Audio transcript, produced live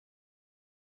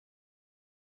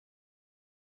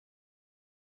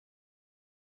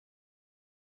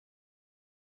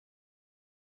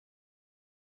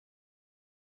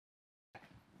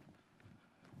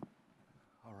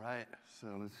right, so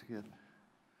let's get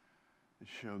the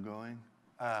show going.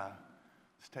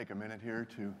 Let's take a minute here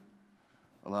to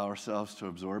allow ourselves to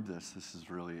absorb this. This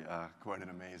is really quite an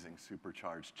amazing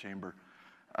supercharged chamber.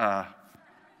 I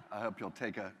hope you'll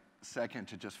take a second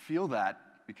to just feel that,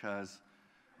 because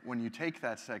when you take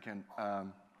that second,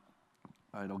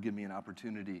 it'll give me an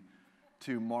opportunity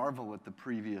to marvel at the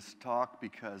previous talk,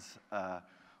 because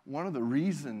one of the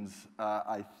reasons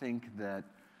I think that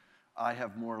I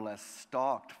have more or less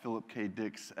stalked Philip K.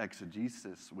 Dick's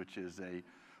exegesis, which is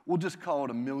we'll just call it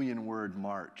a 1,000,000-word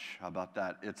march. How about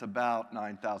that? It's about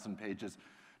 9,000 pages.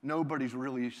 Nobody's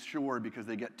really sure, because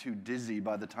they get too dizzy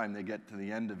by the time they get to the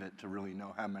end of it to really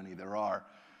know how many there are.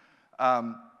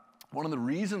 One of the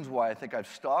reasons why I think I've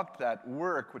stalked that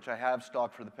work, which I have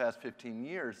stalked for the past 15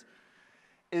 years,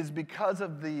 is because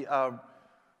of the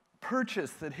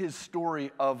purchase that his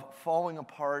story of falling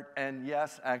apart, and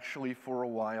yes, actually for a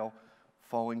while,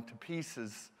 falling to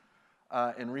pieces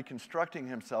and reconstructing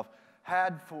himself,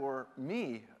 had for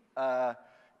me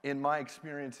in my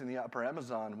experience in the Upper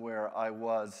Amazon, where I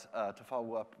was, to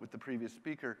follow up with the previous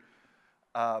speaker,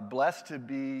 blessed to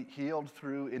be healed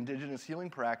through indigenous healing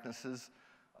practices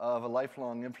of a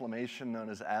lifelong inflammation known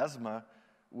as asthma,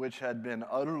 which had been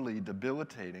utterly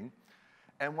debilitating.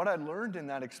 And what I learned in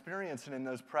that experience and in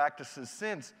those practices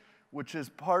since, which is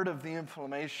part of the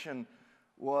inflammation,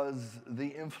 was the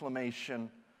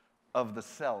inflammation of the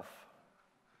self.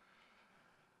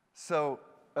 So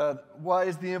why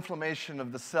is the inflammation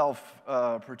of the self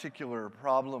a particular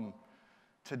problem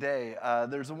today?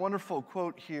 There's a wonderful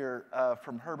quote here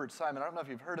from Herbert Simon. I don't know if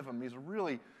you've heard of him. He's a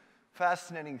really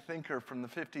fascinating thinker from the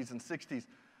 50s and 60s.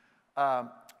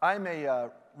 I'm a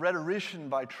rhetorician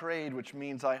by trade, which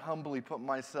means I humbly put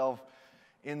myself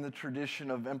in the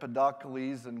tradition of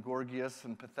Empedocles and Gorgias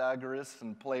and Pythagoras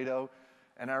and Plato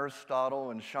and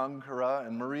Aristotle and Shankara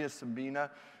and Maria Sabina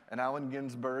and Allen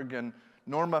Ginsberg and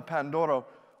Norma Pandoro,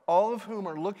 all of whom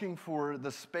are looking for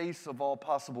the space of all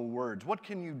possible words. What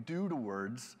can you do to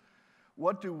words?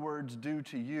 What do words do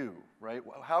to you, right?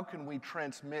 How can we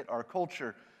transmit our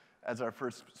culture, as our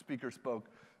first speaker spoke,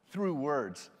 through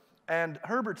words? And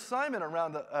Herbert Simon,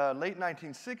 around the late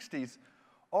 1960s,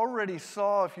 already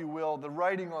saw, if you will, the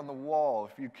writing on the wall,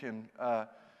 if you can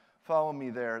follow me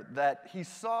there, that he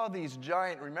saw these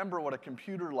giant, remember what a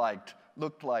computer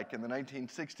looked like in the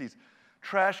 1960s,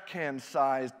 trash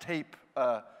can-sized tape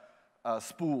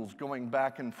spools going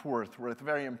back and forth with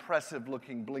very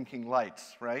impressive-looking blinking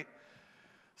lights, right?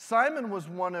 Simon was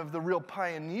one of the real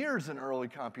pioneers in early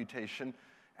computation,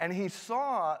 and he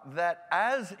saw that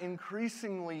as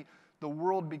increasingly the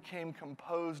world became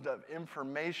composed of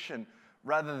information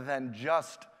rather than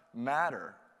just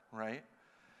matter, right,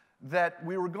 that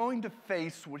we were going to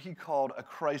face what he called a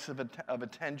crisis of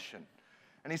attention.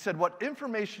 And he said what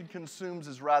information consumes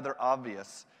is rather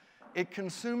obvious. It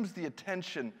consumes the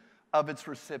attention of its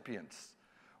recipients.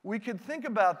 We could think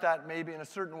about that maybe in a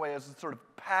certain way as a sort of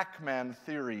Pac-Man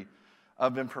theory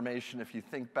of information, if you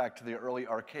think back to the early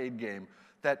arcade game,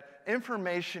 that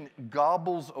information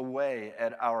gobbles away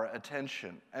at our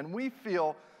attention. And we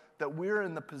feel that we're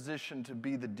in the position to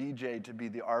be the DJ, to be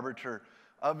the arbiter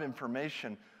of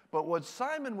information. But what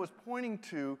Simon was pointing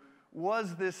to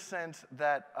was this sense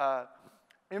that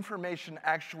information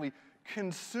actually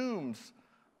consumes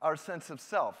our sense of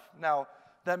self. Now,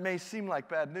 that may seem like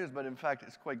bad news, but in fact,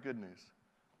 it's quite good news.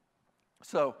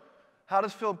 So, how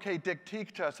does Philip K. Dick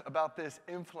teach us about this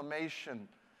inflammation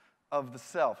of the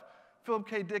self? Philip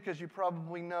K. Dick, as you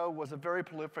probably know, was a very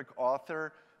prolific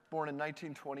author, born in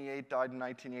 1928, died in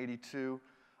 1982.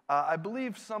 I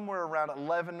believe somewhere around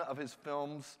 11 of his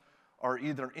films are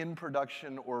either in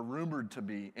production or rumored to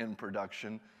be in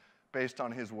production based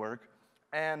on his work.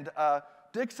 And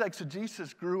Dick's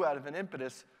exegesis grew out of an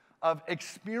impetus of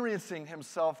experiencing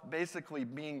himself basically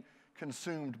being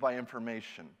consumed by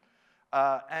information.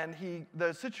 And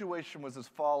the situation was as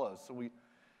follows. So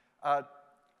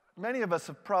many of us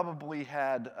have probably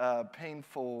had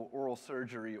painful oral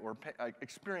surgery or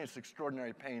experienced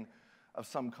extraordinary pain of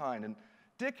some kind. And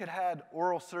Dick had had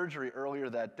oral surgery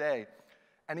earlier that day,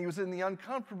 and he was in the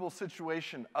uncomfortable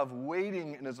situation of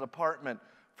waiting in his apartment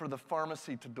for the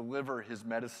pharmacy to deliver his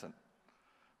medicine,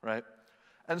 right?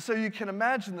 And so you can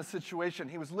imagine the situation.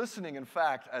 He was listening, in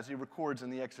fact, as he records in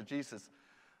the exegesis,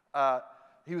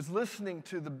 he was listening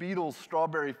to the Beatles'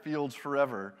 Strawberry Fields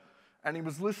Forever, and he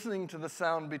was listening to the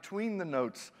sound between the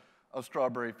notes of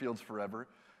Strawberry Fields Forever,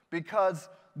 because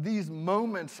these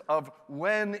moments of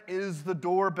when is the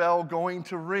doorbell going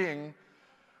to ring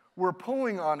were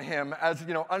pulling on him as,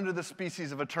 under the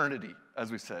species of eternity,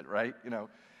 as we said, right?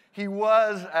 He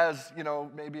was, as,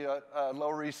 maybe a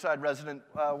Lower East Side resident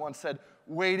once said,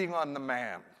 waiting on the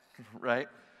man, right?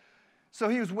 So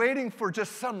he was waiting for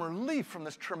just some relief from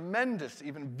this tremendous,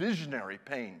 even visionary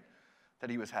pain that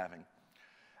he was having.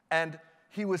 And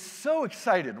he was so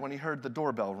excited when he heard the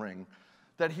doorbell ring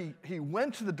that he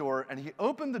went to the door and he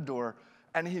opened the door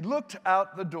and he looked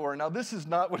out the door. Now, this is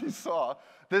not what he saw.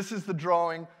 This is the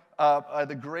drawing by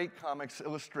the great comics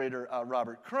illustrator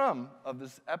Robert Crumb of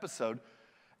this episode.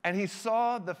 And he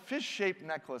saw the fish-shaped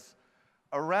necklace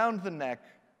around the neck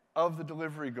of the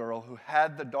delivery girl who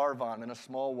had the Darwin in a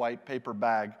small white paper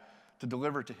bag to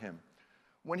deliver to him.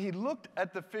 When he looked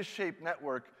at the fish-shaped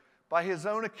network, by his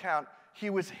own account, he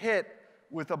was hit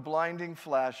with a blinding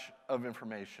flash of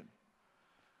information,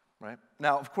 right?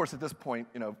 Now, of course, at this point,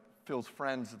 Phil's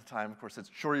friends at the time, of course, it's,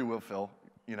 sure you will, Phil,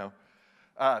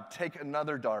 take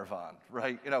another Darwin,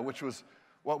 right? Which was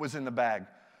what was in the bag.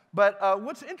 But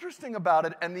what's interesting about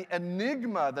it, and the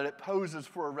enigma that it poses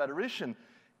for a rhetorician,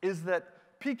 is that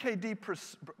PKD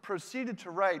proceeded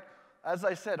to write, as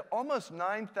I said, almost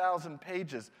 9,000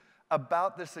 pages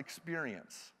about this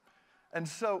experience. And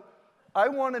so I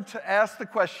wanted to ask the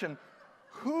question,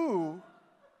 who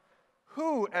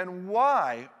and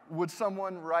why would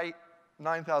someone write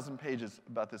 9,000 pages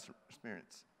about this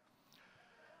experience?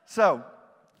 So,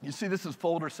 you see this is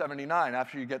folder 79.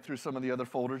 After you get through some of the other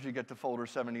folders, you get to folder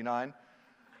 79.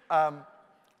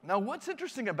 Now, what's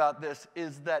interesting about this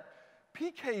is that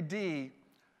PKD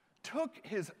took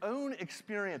his own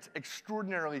experience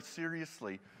extraordinarily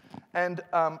seriously,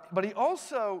 but he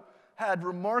also had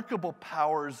remarkable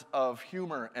powers of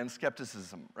humor and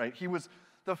skepticism, right? He was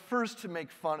the first to make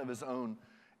fun of his own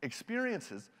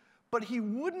experiences, but he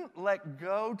wouldn't let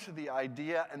go to the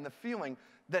idea and the feeling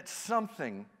that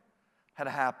something had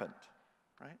happened,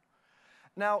 right?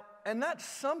 Now, and that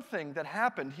something that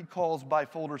happened, he calls by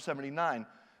folder 79,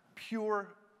 pure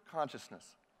consciousness.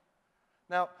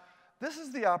 Now, this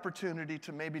is the opportunity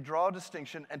to maybe draw a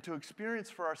distinction and to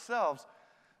experience for ourselves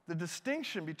the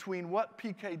distinction between what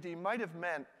PKD might have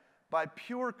meant by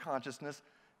pure consciousness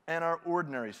and our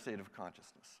ordinary state of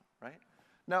consciousness, right?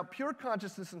 Now, pure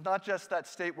consciousness is not just that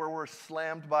state where we're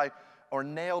slammed by or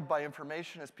nailed by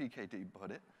information, as PKD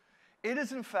put it. It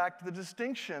is, in fact, the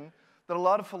distinction that a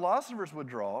lot of philosophers would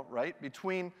draw, right,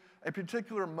 between a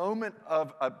particular moment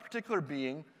of a particular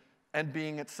being and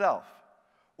being itself.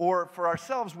 Or for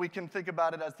ourselves, we can think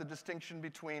about it as the distinction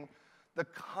between the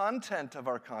content of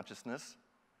our consciousness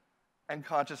and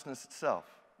consciousness itself.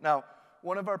 Now,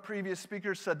 one of our previous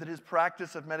speakers said that his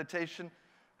practice of meditation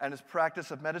and his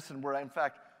practice of medicine were, in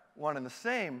fact, one and the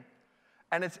same.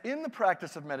 And it's in the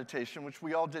practice of meditation, which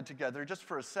we all did together just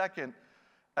for a second,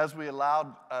 as we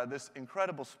allowed this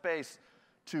incredible space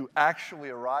to actually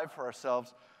arrive for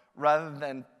ourselves rather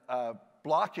than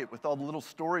block it with all the little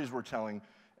stories we're telling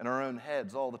in our own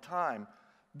heads all the time.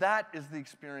 That is the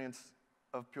experience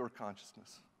of pure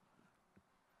consciousness.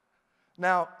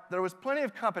 Now, there was plenty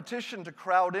of competition to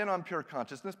crowd in on pure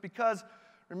consciousness because,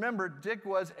 remember, Dick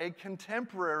was a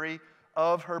contemporary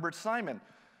of Herbert Simon.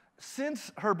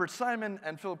 Since Herbert Simon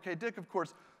and Philip K. Dick, of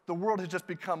course, the world has just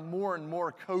become more and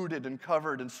more coded and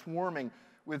covered and swarming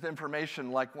with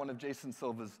information like one of Jason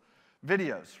Silva's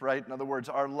videos, right? In other words,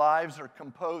 our lives are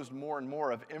composed more and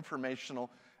more of informational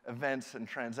events and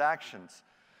transactions.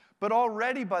 But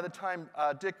already by the time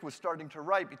Dick was starting to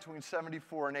write, between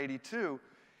 74 and 82,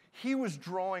 he was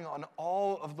drawing on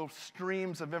all of the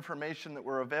streams of information that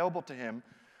were available to him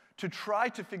to try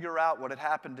to figure out what had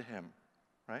happened to him,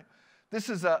 right? This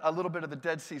is a little bit of the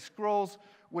Dead Sea Scrolls,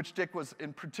 which Dick was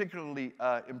particularly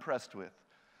impressed with.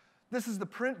 This is the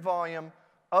print volume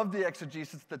of the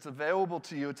exegesis that's available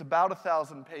to you. It's about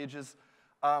 1,000 pages.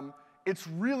 It's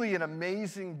really an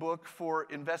amazing book for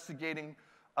investigating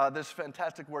this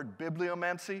fantastic word,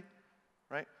 bibliomancy,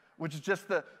 right? Which is just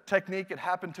the technique that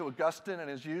happened to Augustine in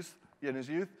his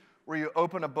youth, where you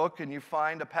open a book and you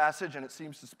find a passage and it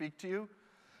seems to speak to you.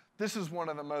 This is one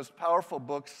of the most powerful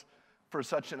books for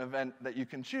such an event that you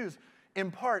can choose,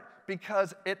 in part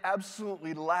because it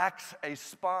absolutely lacks a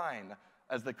spine,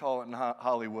 as they call it in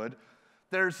Hollywood.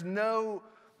 There's no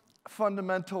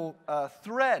fundamental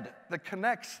thread that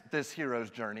connects this hero's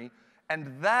journey,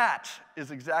 and that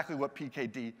is exactly what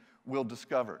PKD will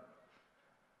discover.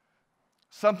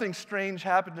 Something strange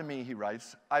happened to me, he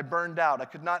writes. I burned out. I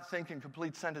could not think in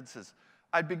complete sentences.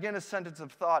 I'd begin a sentence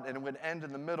of thought, and it would end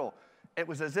in the middle. It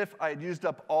was as if I had used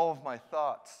up all of my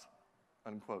thoughts,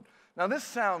 unquote. Now, this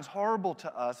sounds horrible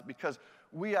to us because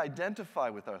we identify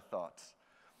with our thoughts.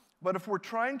 But if we're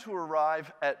trying to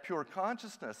arrive at pure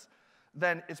consciousness,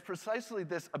 then it's precisely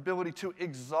this ability to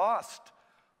exhaust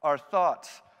our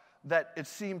thoughts that it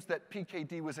seems that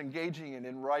PKD was engaging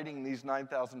in writing these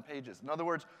 9,000 pages. In other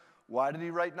words, Why did he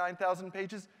write 9,000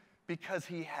 pages? Because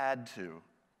he had to.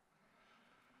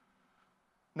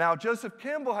 Now, Joseph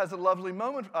Campbell has a lovely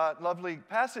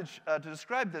passage to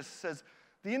describe this. It says,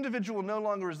 the individual no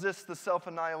longer resists the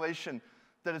self-annihilation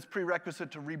that is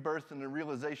prerequisite to rebirth and the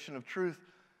realization of truth,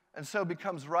 and so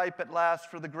becomes ripe at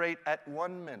last for the great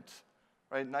at-one-ment.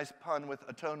 Right? Nice pun with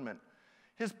atonement.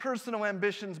 His personal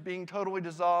ambitions being totally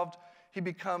dissolved, he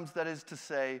becomes, that is to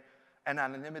say, an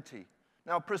anonymity.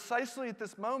 Now, precisely at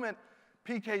this moment,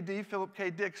 PKD, Philip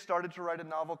K. Dick, started to write a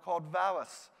novel called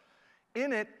Valis.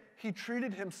 In it, he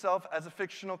treated himself as a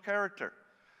fictional character.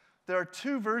 There are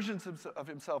two versions of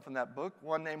himself in that book,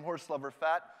 one named Horse Lover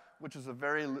Fat, which is a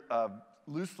very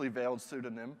loosely veiled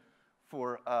pseudonym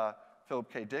for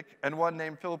Philip K. Dick, and one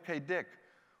named Philip K. Dick.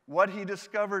 What he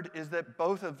discovered is that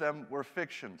both of them were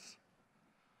fictions.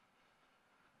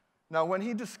 Now, when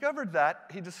he discovered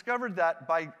that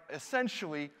by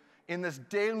essentially in this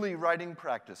daily writing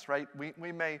practice, right?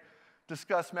 We may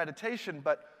discuss meditation,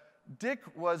 but Dick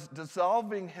was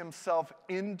dissolving himself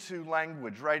into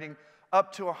language, writing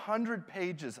up to 100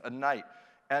 pages a night,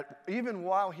 even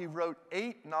while he wrote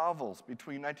 8 novels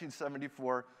between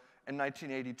 1974 and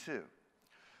 1982.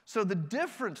 So the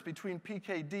difference between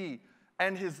PKD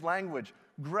and his language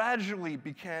gradually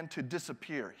began to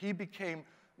disappear. He became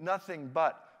nothing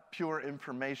but pure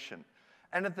information.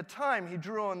 And at the time, he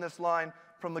drew on this line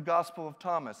from the Gospel of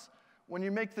Thomas. When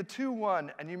you make the two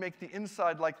one, and you make the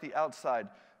inside like the outside,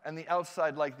 and the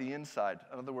outside like the inside,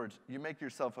 in other words, you make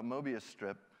yourself a Mobius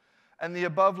strip, and the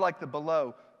above like the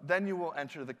below, then you will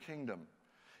enter the kingdom.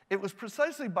 It was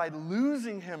precisely by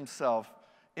losing himself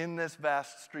in this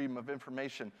vast stream of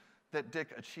information that Dick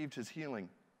achieved his healing.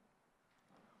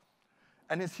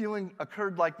 And his healing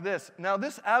occurred like this. Now,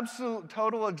 this absolute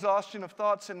total exhaustion of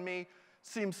thoughts in me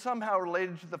seems somehow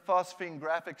related to the phosphine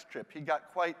graphics trip. He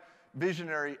got quite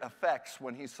visionary effects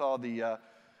when he saw the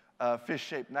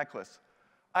fish-shaped necklace.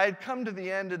 I had come to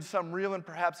the end in some real and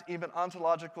perhaps even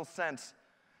ontological sense.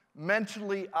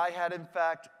 Mentally, I had in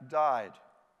fact died,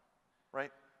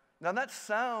 right? Now that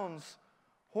sounds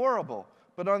horrible,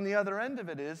 but on the other end of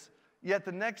it is, yet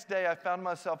the next day I found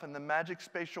myself in the magic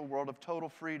spatial world of total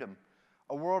freedom,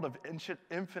 a world of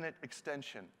infinite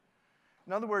extension.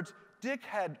 In other words, Dick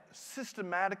had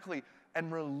systematically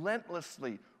and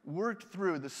relentlessly worked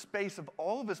through the space of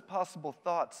all of his possible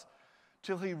thoughts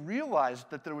till he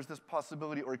realized that there was this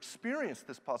possibility, or experienced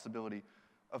this possibility,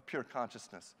 of pure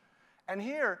consciousness. And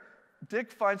here,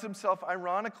 Dick finds himself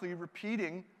ironically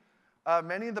repeating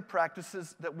many of the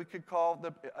practices that we could call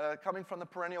coming from the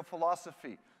perennial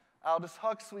philosophy. Aldous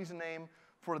Huxley's name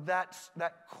for that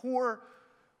core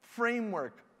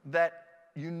framework that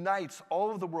unites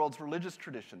all of the world's religious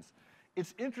traditions.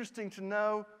 It's interesting to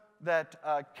know that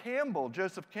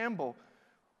Joseph Campbell,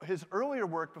 his earlier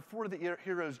work before the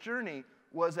hero's journey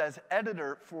was as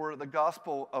editor for the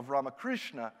Gospel of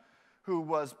Ramakrishna, who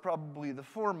was probably the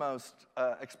foremost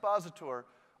expositor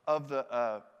of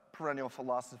the perennial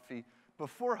philosophy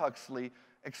before Huxley,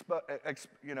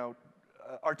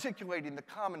 articulating the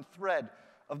common thread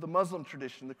of the Muslim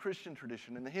tradition, the Christian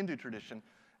tradition, and the Hindu tradition.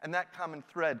 And that common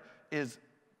thread is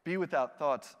be without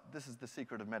thoughts. This is the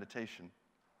secret of meditation.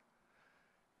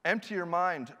 Empty your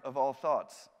mind of all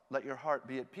thoughts. Let your heart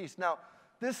be at peace. Now,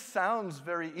 this sounds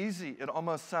very easy. It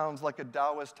almost sounds like a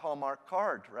Taoist Hallmark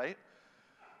card, right?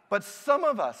 But some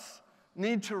of us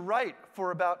need to write for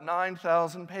about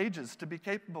 9,000 pages to be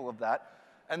capable of that,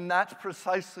 and that's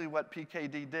precisely what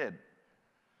PKD did.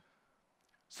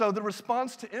 So the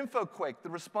response to InfoQuake, the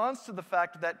response to the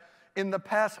fact that in the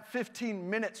past 15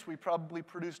 minutes we probably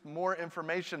produced more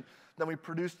information than we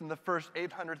produced in the first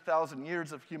 800,000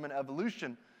 years of human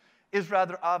evolution, is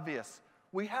rather obvious.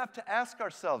 We have to ask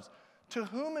ourselves, to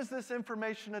whom is this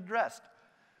information addressed?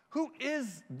 Who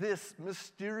is this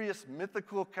mysterious,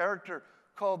 mythical character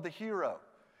called the hero?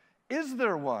 Is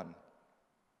there one?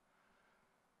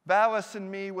 Valis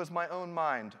in me was my own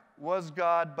mind, was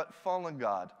God but fallen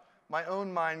God, my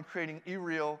own mind creating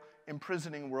irreal,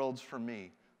 imprisoning worlds for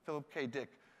me. Philip K. Dick.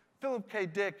 Philip K.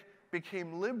 Dick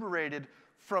became liberated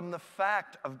from the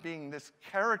fact of being this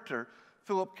character,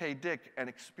 Philip K. Dick, and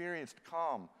experienced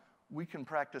calm. We can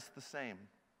practice the same.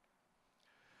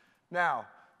 Now,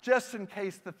 just in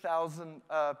case the 1,000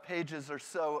 pages or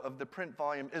so of the print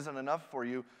volume isn't enough for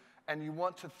you, and you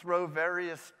want to throw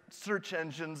various search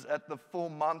engines at the full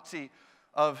Monty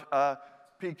of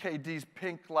PKD's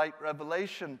pink light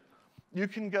revelation, you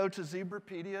can go to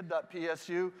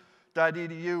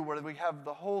zebrapedia.psu.edu, where we have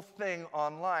the whole thing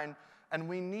online, and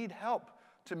we need help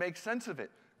to make sense of it.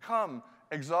 Come,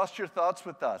 exhaust your thoughts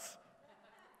with us.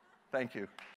 Thank you.